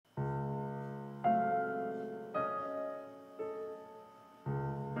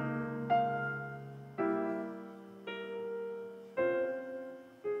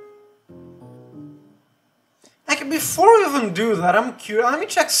Okay, before we even do that, I'm curious. Let me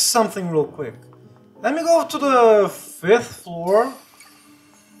check something real quick. Let me go to the 5th floor.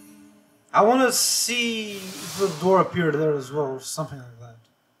 I want to see if the door appeared there as well, or something like that.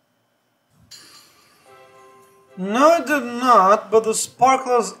 No, it did not, but the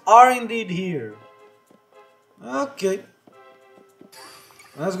sparklers are indeed here. Okay.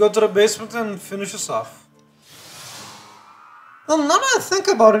 Let's go to the basement and finish this off. Well, now that I think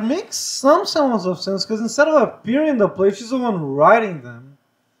about it, it makes some semblance of sense, because instead of appearing in the play, she's the one writing them.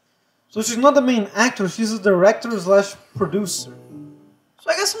 So she's not the main actor, she's the director slash producer. So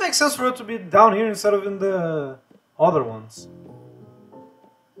I guess it makes sense for her to be down here instead of in the other ones.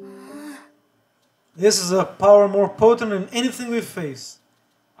 This is a power more potent than anything we face.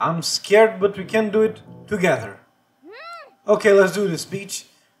 I'm scared, but we can do it together. Okay, let's do this, Peach.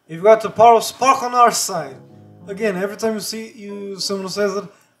 You've got the power of sparkle on our side. Again, every time someone says that,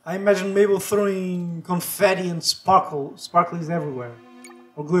 I imagine Mabel throwing confetti and sparklies everywhere.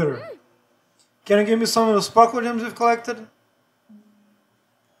 Or glitter. Can you give me some of the sparkle gems you've collected?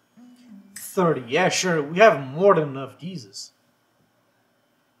 30. Yeah, sure. We have more than enough. Jesus.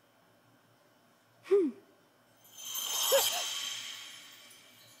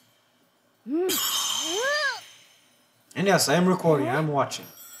 And yes, I am recording. I'm watching.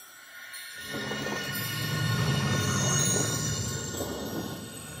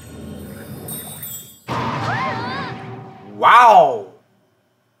 Wow!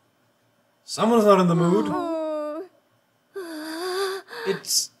 Someone's not in the mood.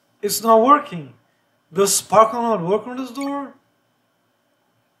 It's not working. Does sparkle not work on this door?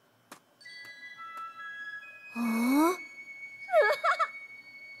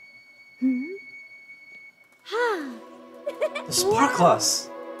 The sparklers.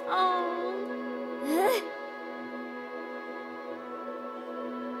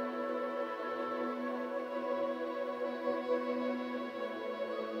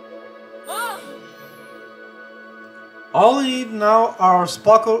 All we need now are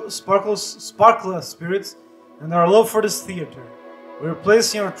sparkler spirits and our love for this theater. We're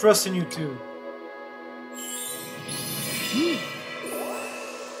placing our trust in you too.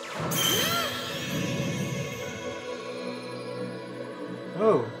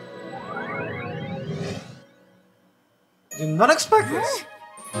 Oh. Did not expect this.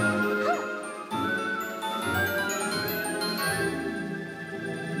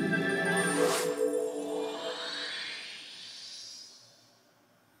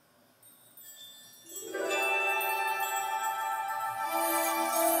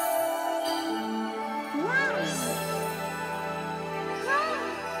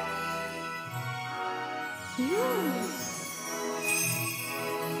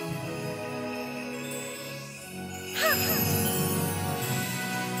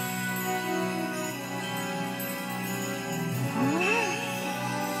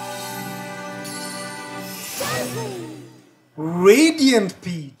 Radiant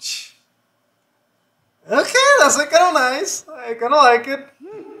Peach. Okay, that's kind of nice. I kind of like it.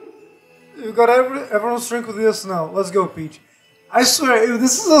 You got everyone's drink with this now. Let's go, Peach. I swear, if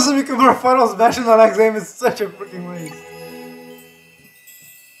this doesn't become our final smash in the next game, it's such a freaking waste.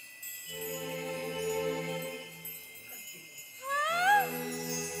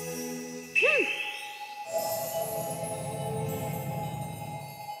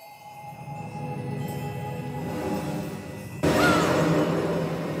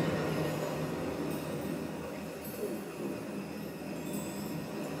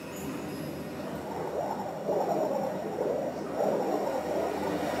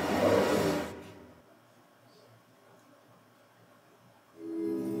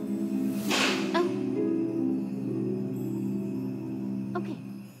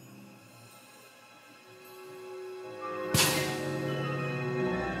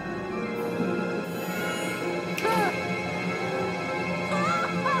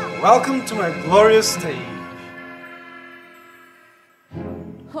 Welcome to my glorious stage.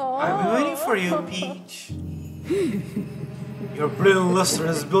 I've been waiting for you, Peach. Your brilliant luster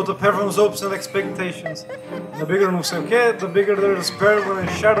has built up everyone's hopes and expectations. The bigger no say okay, the bigger their despair when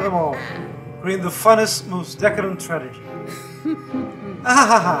I shatter them all, creating the funnest, most decadent tragedy.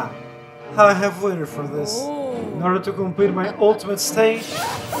 Ahaha! How I have waited for this. In order to complete my ultimate stage,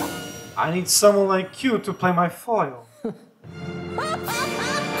 I need someone like you to play my foil.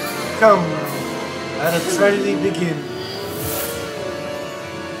 Come, let a tragedy begin.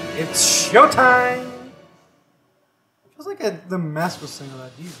 It's showtime! Feels like the mask was saying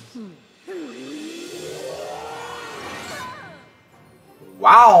that, Jesus.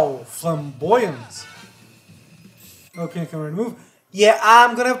 Wow, flamboyant. Okay, can we remove? Yeah,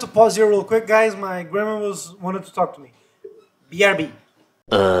 I'm gonna have to pause here real quick, guys. My grandma wanted to talk to me. BRB.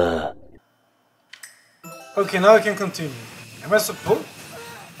 Okay, now I can continue. Am I supposed?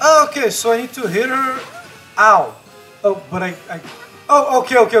 Oh, okay, so I need to hit her. Ow. Oh, but I. Oh,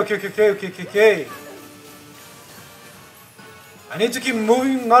 okay. I need to keep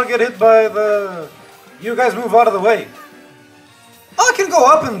moving, not get hit by the. You guys move out of the way. Oh, I can go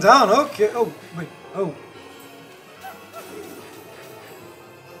up and down. Okay. Oh, wait. Oh.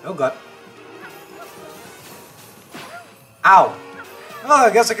 Oh, God. Ow. Oh, I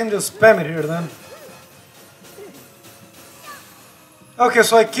guess I can just spam it here then. Okay,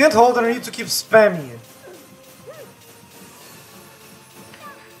 so I can't hold it, I need to keep spamming it.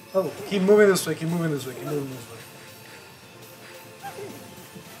 Oh, keep moving this way, keep moving this way, keep moving this way.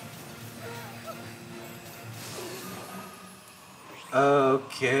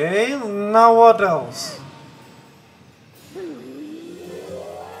 Okay, now what else?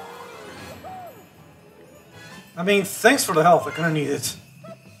 I mean, thanks for the health, I kinda need it.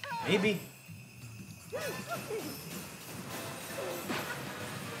 Maybe.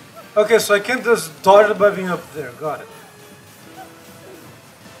 Okay, so I can't just dodge it by being up there, got it.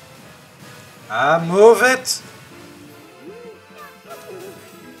 Move it!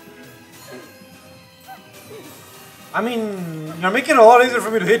 I mean, you're making it a lot easier for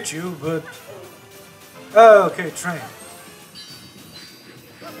me to hit you, but... Oh, okay, train.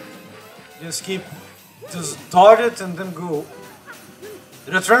 Just keep... Just dodge it and then go...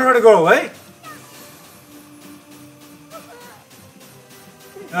 Did the train already go away?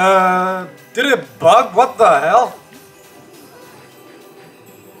 Did it bug? What the hell?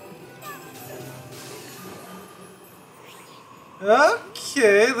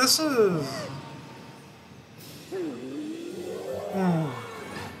 Okay, this is...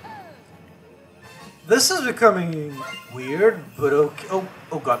 This is becoming weird, but okay.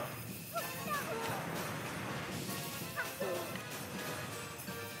 Oh God.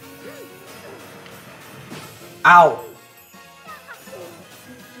 Ow.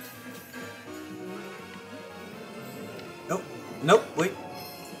 Nope, wait.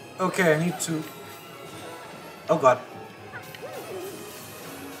 Okay, I need to... Oh God.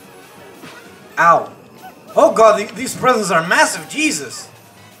 Ow. Oh God, these presents are massive, Jesus!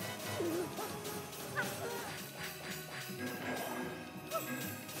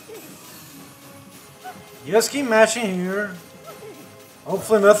 Just keep mashing here.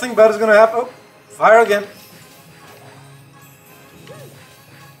 Hopefully nothing bad is gonna happen. Oh, fire again.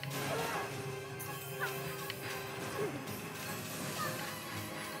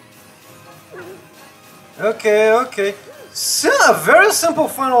 Okay. A very simple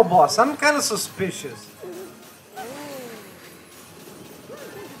final boss. I'm kind of suspicious.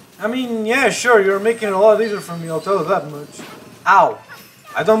 I mean, yeah, sure, you're making it a lot easier for me, I'll tell you that much. Ow.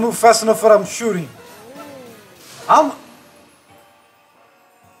 I don't move fast enough when I'm shooting.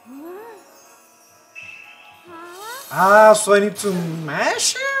 So I need to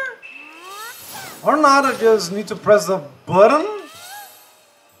mash her? Or not, I just need to press the button?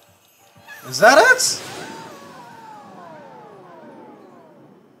 Is that it?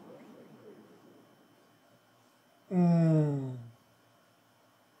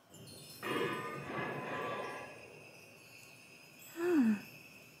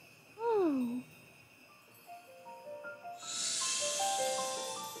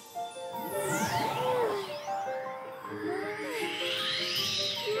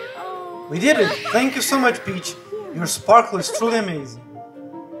 We did it! Thank you so much, Peach. Your sparkle is truly amazing.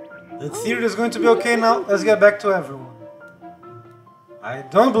 The theater is going to be okay now. Let's get back to everyone. I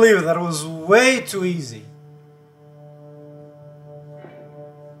don't believe it. That was way too easy.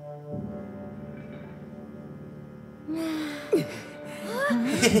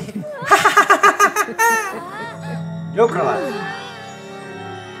 Joker laugh.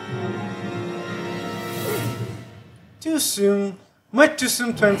 Too soon. Much too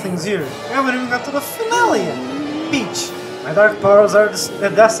soon to end things here. We haven't even got to the finale yet. Peach, my dark powers are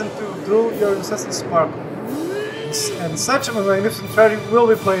destined to draw your incessant sparkle. And such a magnificent tragedy will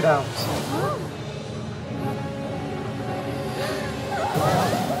be played out.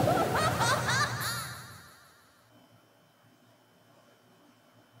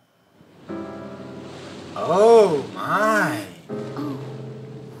 Oh my!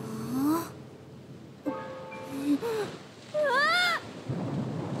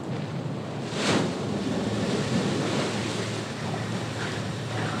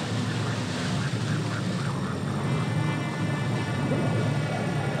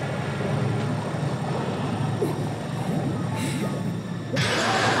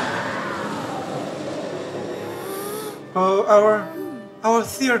 Oh, our Our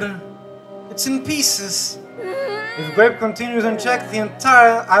theater. It's in pieces. If Grape continues unchecked, the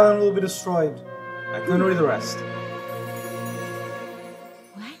entire island will be destroyed. I couldn't read the rest.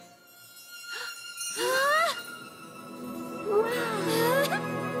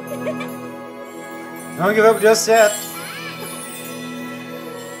 Don't give up just yet.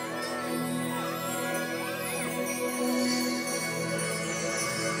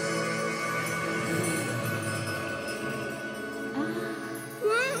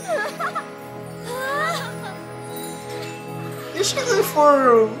 You should go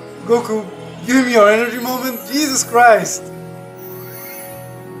for Goku. Give me your energy moment. Jesus Christ.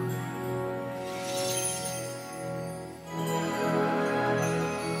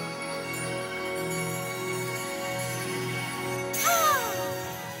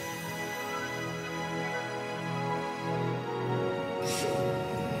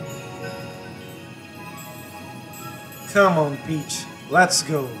 Come on, Peach. Let's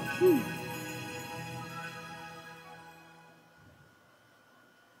go.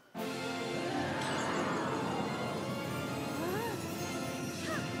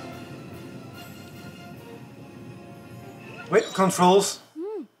 Wait, controls.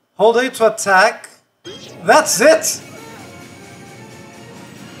 Hold A to attack. That's it!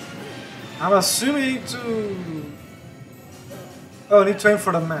 I'm assuming to... Oh, I need to aim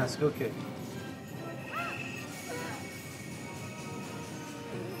for the mask, okay.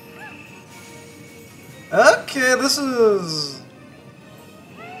 Okay, this is...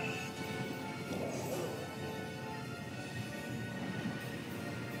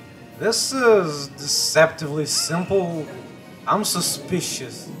 This is deceptively simple. I'm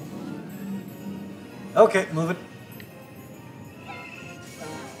suspicious. Okay, move it.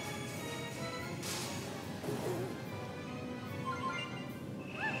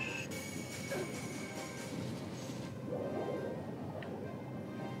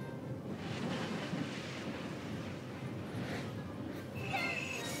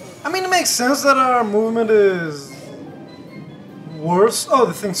 I mean, it makes sense that our movement is worse. Oh,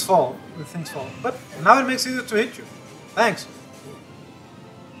 the things fall. The things fall. But now it makes it easier to hit you. Thanks.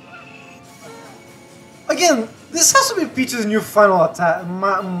 Again, this has to be Peach's new final attack,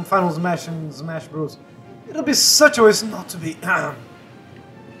 final smash in Smash Bros. It'll be such a waste not to be. Mind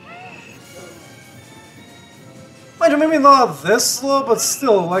you, maybe not this slow, but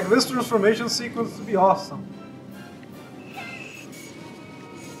still, like this transformation sequence would be awesome.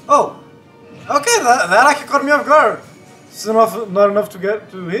 Oh, okay, that actually caught me off guard. It's enough, not enough to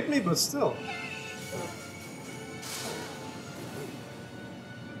hit me, but still.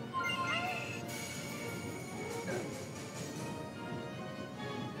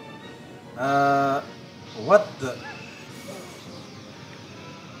 What the?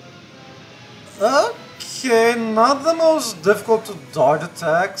 Okay, not the most difficult to dodge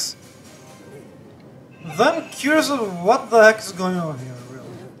attacks. Then I'm curious of what the heck is going on here, really.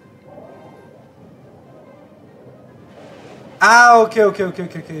 Ah, okay.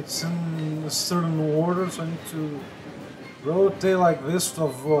 It's in a certain order, so I need to rotate like this to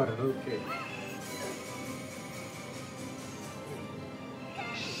avoid it, okay.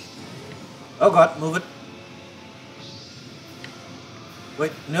 Oh god, move it.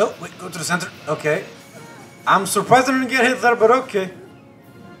 Wait, no, wait, go to the center. Okay. I'm surprised I didn't get hit there, but okay.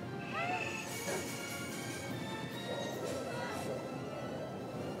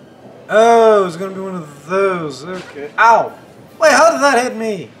 Oh, it's gonna be one of those. Okay. Ow! Wait, how did that hit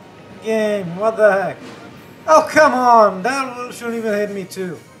me? Game, what the heck? Oh, come on! That shouldn't even hit me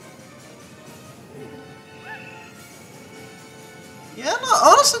too. Yeah, no,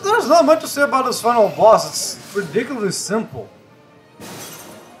 honestly, there's not much to say about this final boss. It's ridiculously simple.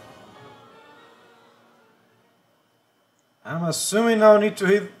 I'm assuming now I need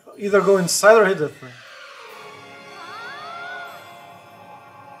to either go inside or hit that thing.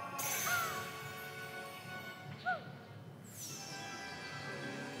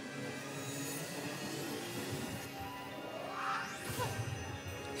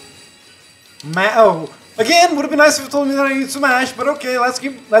 Oh, again, would have been nice if you told me that I need to mash, but okay, let's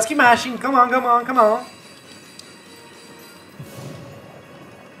keep mashing. Come on.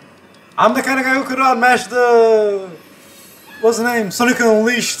 I'm the kind of guy who could not mash the... What's the name? Sonic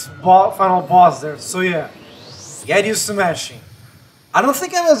Unleashed final boss there, so yeah. Get used to mashing. I don't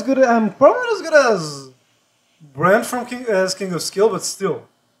think I'm probably not as good as Brent from King of Skill, but still.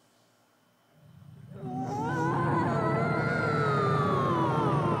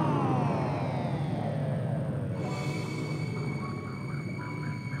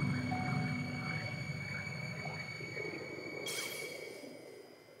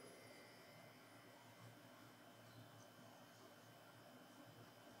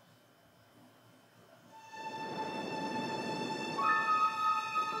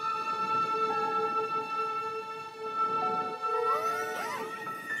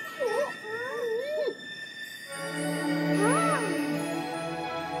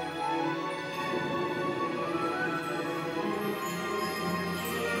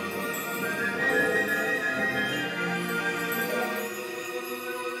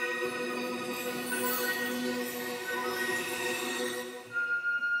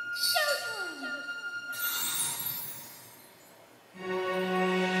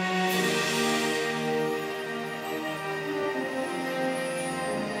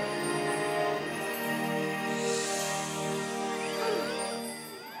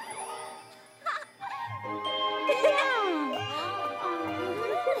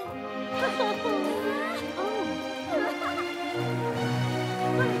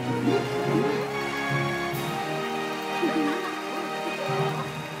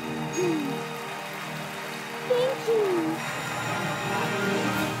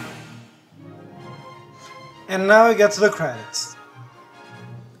 And now we get to the credits.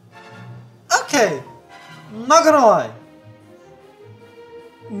 Okay, not gonna lie.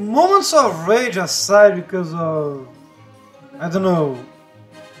 Moments of rage aside because of, I don't know,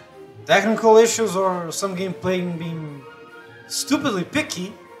 technical issues or some gameplay being stupidly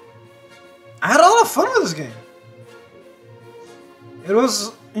picky, I had a lot of fun with this game. It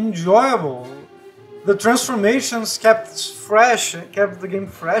was enjoyable. The transformations kept the game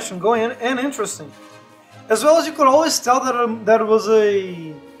fresh and going and interesting. As well as you could always tell that it was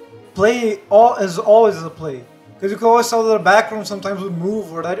a play, as always as a play. Because you could always tell that the background sometimes would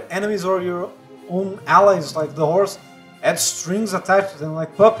move, or that enemies or your own allies, like the horse, had strings attached to them,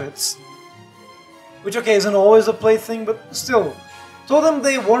 like puppets. Which, okay, isn't always a play thing, but still, told them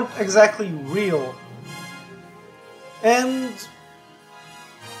they weren't exactly real. And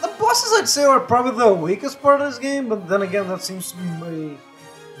the bosses, I'd say, are probably the weakest part of this game, but then again, that seems to be a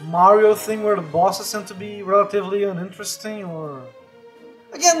Mario thing where the bosses tend to be relatively uninteresting, or...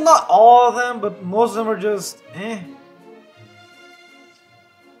 Again, not all of them, but most of them are just eh.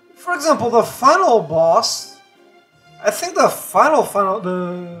 For example, the final boss, I think the first final of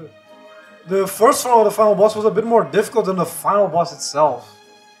the final boss was a bit more difficult than the final boss itself.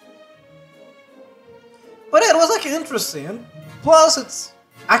 But it was like interesting, and plus it's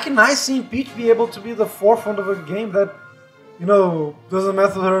nice seeing Peach be able to be the forefront of a game that, you know, doesn't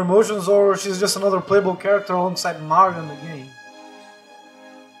mess with her emotions, or she's just another playable character alongside Mario in the game.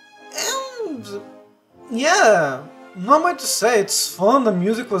 And yeah, not much to say. It's fun. The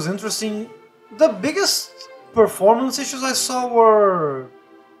music was interesting. The biggest performance issues I saw were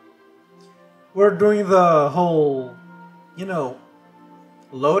during the whole, you know,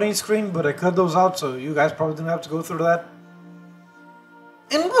 loading screen, but I cut those out, so you guys probably didn't have to go through that.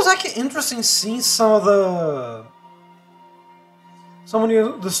 And it was actually interesting seeing some of the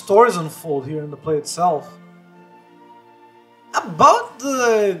stories unfold here in the play itself. About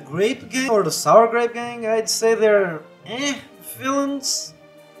the Grape Gang, or the Sour Grape Gang, I'd say they're villains.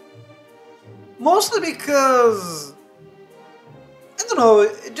 Mostly because, I don't know,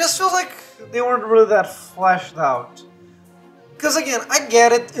 it just feels like they weren't really that fleshed out. Because again, I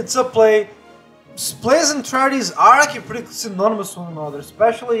get it, it's a play. Plays and tragedies are actually pretty synonymous with one another,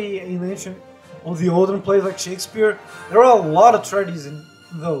 especially in the olden plays like Shakespeare. There are a lot of tragedies in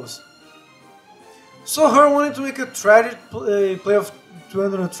those. So her wanting to make a tragic play of to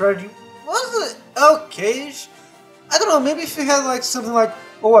end on a tragedy was okay-ish. I don't know, maybe if you had like something like,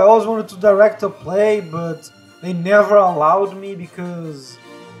 oh, I always wanted to direct a play, but they never allowed me because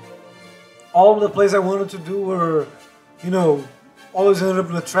all of the plays I wanted to do were, you know, always ended up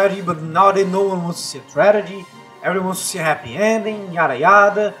in a tragedy, but nowadays no one wants to see a tragedy, everyone wants to see a happy ending, yada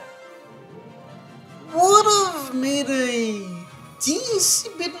yada. Would have made a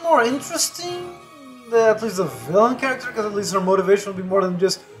teensy bit more interesting, at least the villain character, because at least her motivation would be more than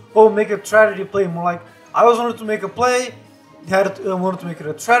just, oh, make a tragedy play. More like, I always wanted to make a play, I wanted to make it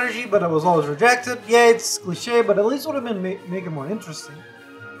a tragedy, but I was always rejected. Yeah, it's cliche, but at least would have been make it more interesting.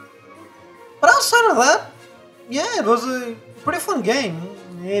 But outside of that, yeah, it was a pretty fun game.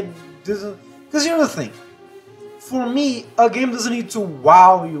 It doesn't, because here's the thing. For me, a game doesn't need to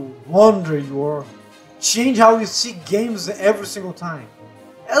wow you, wonder you, or change how you see games every single time.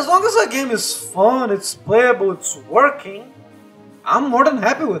 As long as a game is fun, it's playable, it's working, I'm more than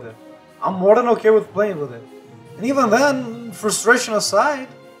happy with it. I'm more than okay with playing with it. And even then, frustration aside,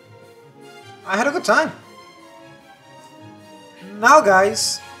 I had a good time. Now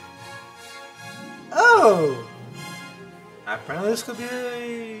guys, oh, apparently this could be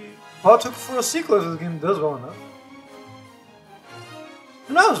a hot took for a sequel if this game does well enough.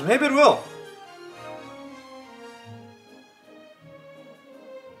 Who knows, maybe it will.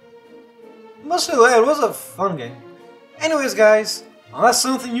 Mostly, it was a fun game. Anyways guys, unless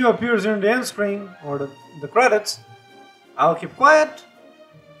something new appears here in the end screen, or the credits, I'll keep quiet,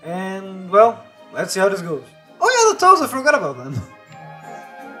 and well, let's see how this goes. Oh yeah, the toes, I forgot about them.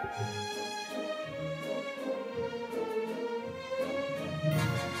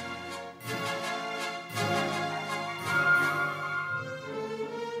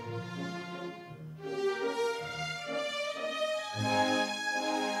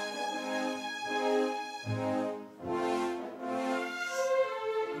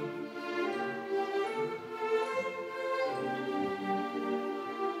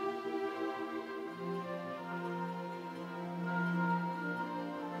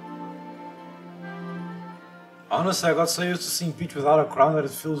 Honestly, I got so used to seeing Peach without a crown that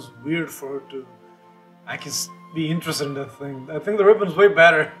it feels weird for her to be interested in that thing. I think the ribbon's way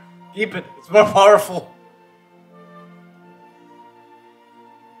better. Keep it, it's more powerful.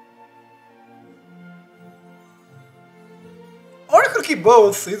 could keep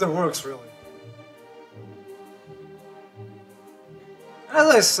both, either works really. As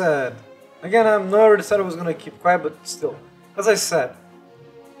I said, again, I already said I was gonna keep quiet, but still, as I said,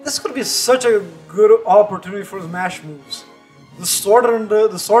 this could be such a good opportunity for Smash moves. The sword and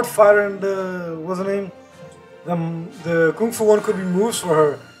the sword fighter and the what's the name? The Kung Fu one could be moves for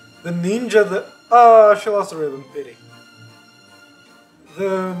her. The ninja, she lost the ribbon, pity.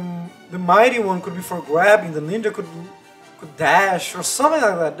 The mighty one could be for grabbing. The ninja could dash or something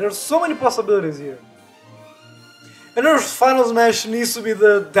like that. There's so many possibilities here. And her final smash needs to be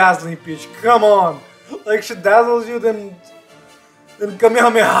the dazzling Peach. Come on, like she dazzles you, then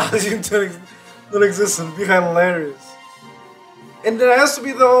Kamehamehas you into non-existence. It'd be hilarious. And there has to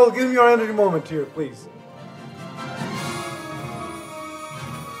be the whole give me your energy moment here, please.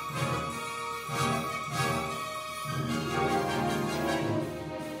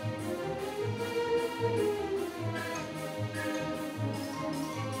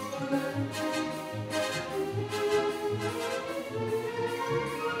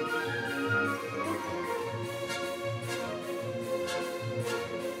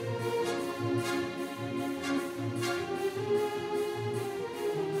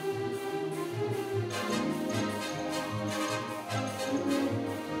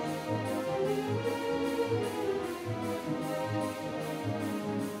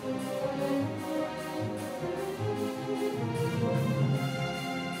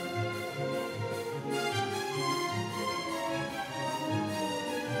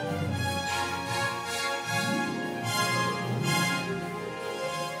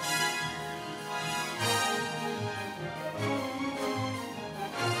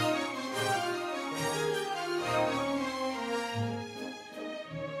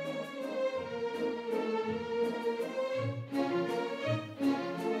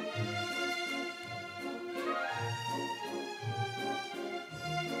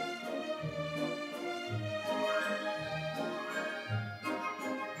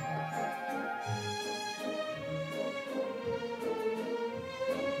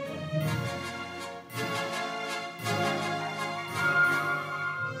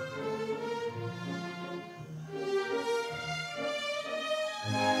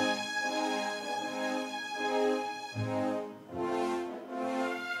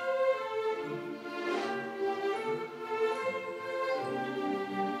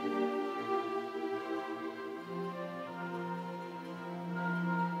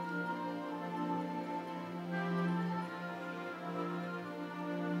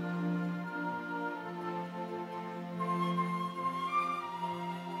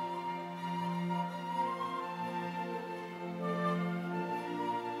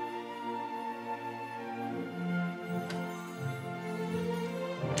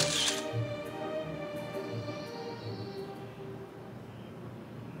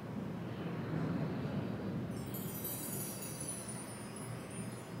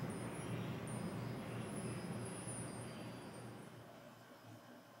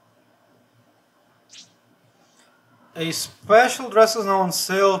 A special dress is now on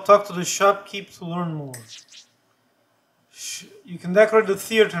sale. Talk to the shopkeep to learn more. You can decorate the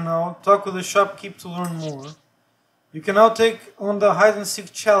theater now. Talk with the shopkeep to learn more. You can now take on the hide and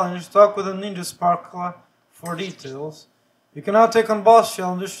seek challenge. Talk with the ninja sparkler for details. You can now take on boss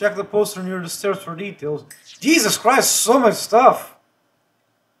challenges. Check the poster near the stairs for details. Jesus Christ, so much stuff!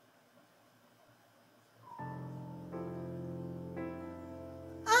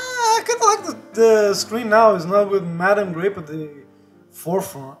 I kind of like the screen now is not with Madame Grape at the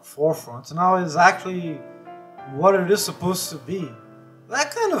forefront. Now it's actually what it is supposed to be.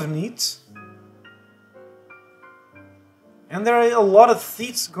 That kind of neat. And there are a lot of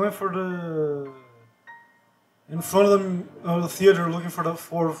thieves going for the in front of them the theater, looking for the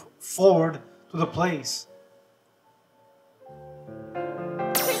forward to the place.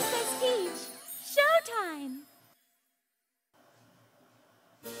 Princess Peach, Showtime!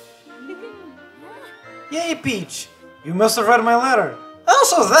 Yay, Peach! You must have read my letter.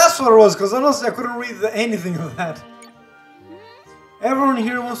 Also, that's what it was, because honestly I couldn't read anything of that. Everyone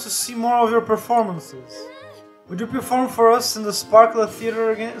here wants to see more of your performances. Would you perform for us in the Sparkle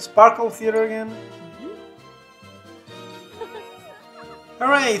Theater again?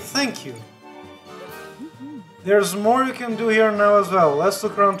 Hooray, thank you. There's more you can do here now as well. Let's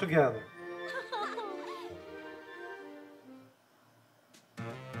look around together.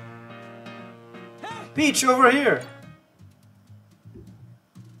 Peach, over here.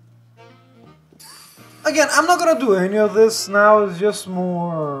 Again, I'm not gonna do any of this now, it's just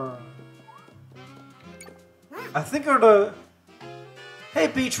more... I think are the... Hey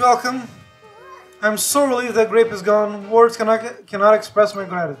Peach, welcome. I'm so relieved that Grape is gone. Words cannot express my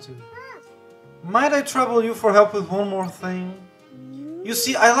gratitude. Might I trouble you for help with one more thing? You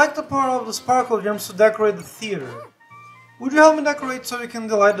see, I like the power of the sparkle gems to decorate the theater. Would you help me decorate so we can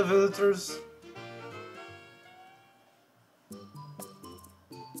delight the visitors?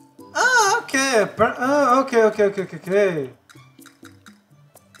 Ah, okay. Okay.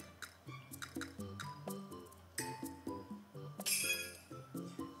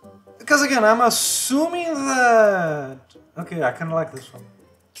 Because again, I'm assuming that... Okay, I kinda like this one.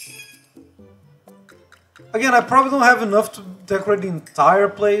 Again, I probably don't have enough to decorate the entire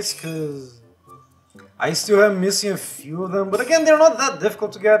place, because I still am missing a few of them. But again, they're not that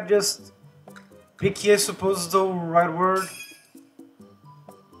difficult to get, just picky, I suppose is the right word.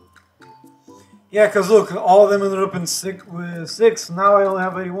 Yeah, because look, all of them ended up in with 6, now I only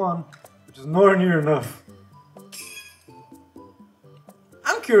have 81, which is nowhere near enough.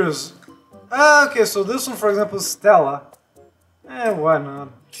 I'm curious. Okay, so this one, for example, is Stella. Why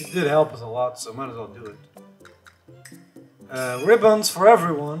not? She did help us a lot, so might as well do it. Ribbons for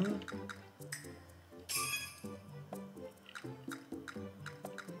everyone.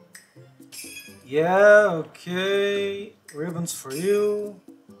 Yeah, okay. Ribbons for you.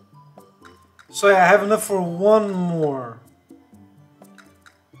 So yeah, I have enough for one more.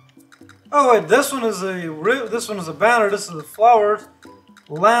 Oh wait, this one is a banner. This is a flowers,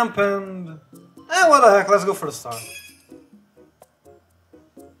 lamp, and what the heck? Let's go for the star.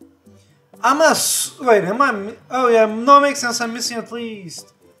 Wait, am I? Oh yeah, no, it makes sense. I'm missing at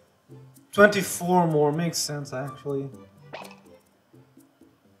least 24 more. Makes sense actually.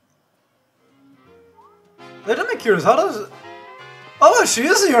 Wait, I'm curious. How does? Oh, she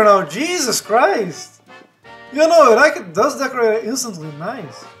is here now. Jesus Christ! You know it. Does decorate it instantly.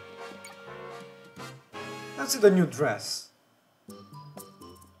 Nice. Let's see the new dress.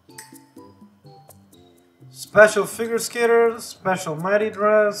 Special figure skater, special mighty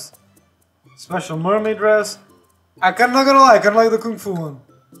dress, special mermaid dress. I'm not gonna lie, I kinda like the kung fu one.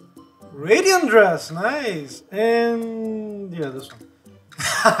 Radiant dress, nice. And yeah, this one.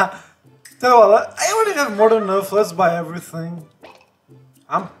 Tell you what, I already have more than enough. Let's buy everything.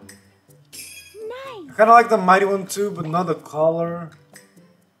 I kinda like the mighty one too, but not the color.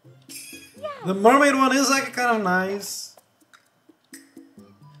 The mermaid one is like kind of nice.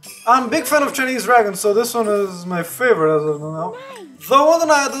 I'm a big fan of Chinese dragons, so this one is my favorite as of now.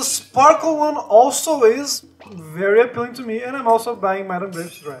 The sparkle one also is very appealing to me, and I'm also buying Madame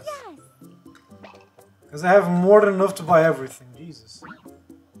Grape's dress. Because I have more than enough to buy everything, Jesus.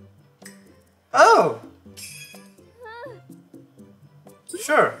 Oh!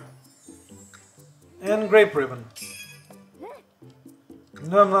 Sure. And grape ribbon.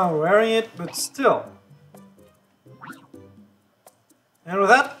 No, I'm not wearing it, but still. And with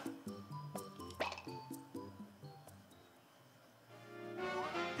that,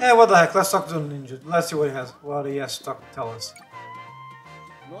 yeah, what the heck? Let's talk to the ninja. Let's see what he has to tell us.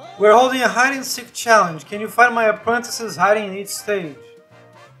 We're holding a hide and seek challenge. Can you find my apprentices hiding in each stage?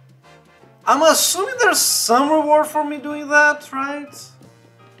 I'm assuming there's some reward for me doing that, right?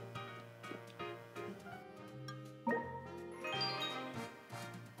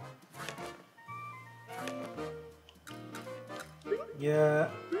 Yeah,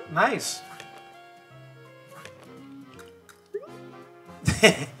 nice.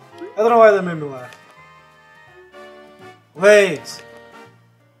 I don't know why that made me laugh. Wait.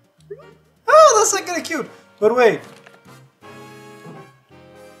 Oh, that's like kinda cute. But wait.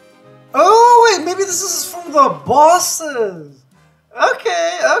 Oh, wait, maybe this is from the bosses.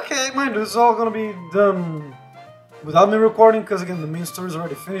 Okay. Mind you, this is all gonna be done without me recording because, again, the main story is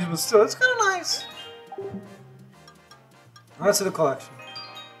already finished, but still, it's kind of nice. Let's see the collection.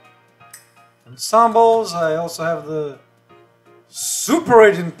 Ensembles, I also have the Super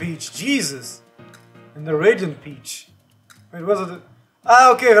Radiant Peach, Jesus! And the Radiant Peach. Wait, what's it?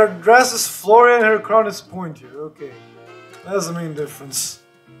 Ah, okay, her dress is floral and her crown is pointy. Okay, that's the main difference.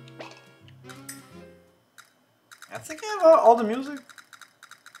 I think I have all the music.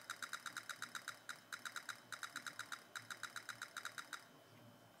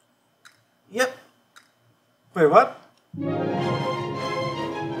 Yep. Wait, what?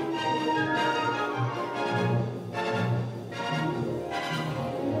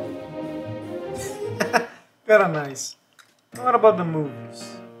 Kinda nice. What about the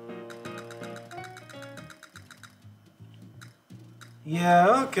movies?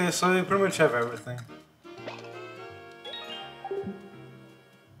 Yeah, okay, so you pretty much have everything.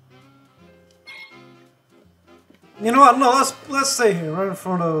 You know what? No, let's stay here, right in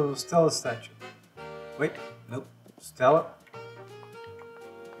front of Stella's statue. Wait, nope. Stella.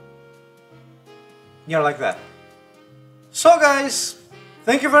 Yeah, like that. So guys,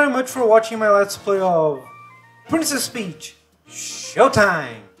 thank you very much for watching my Let's Play of Princess Peach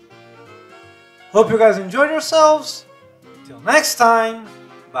Showtime. Hope you guys enjoyed yourselves. Till next time,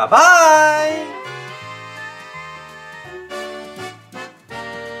 bye bye!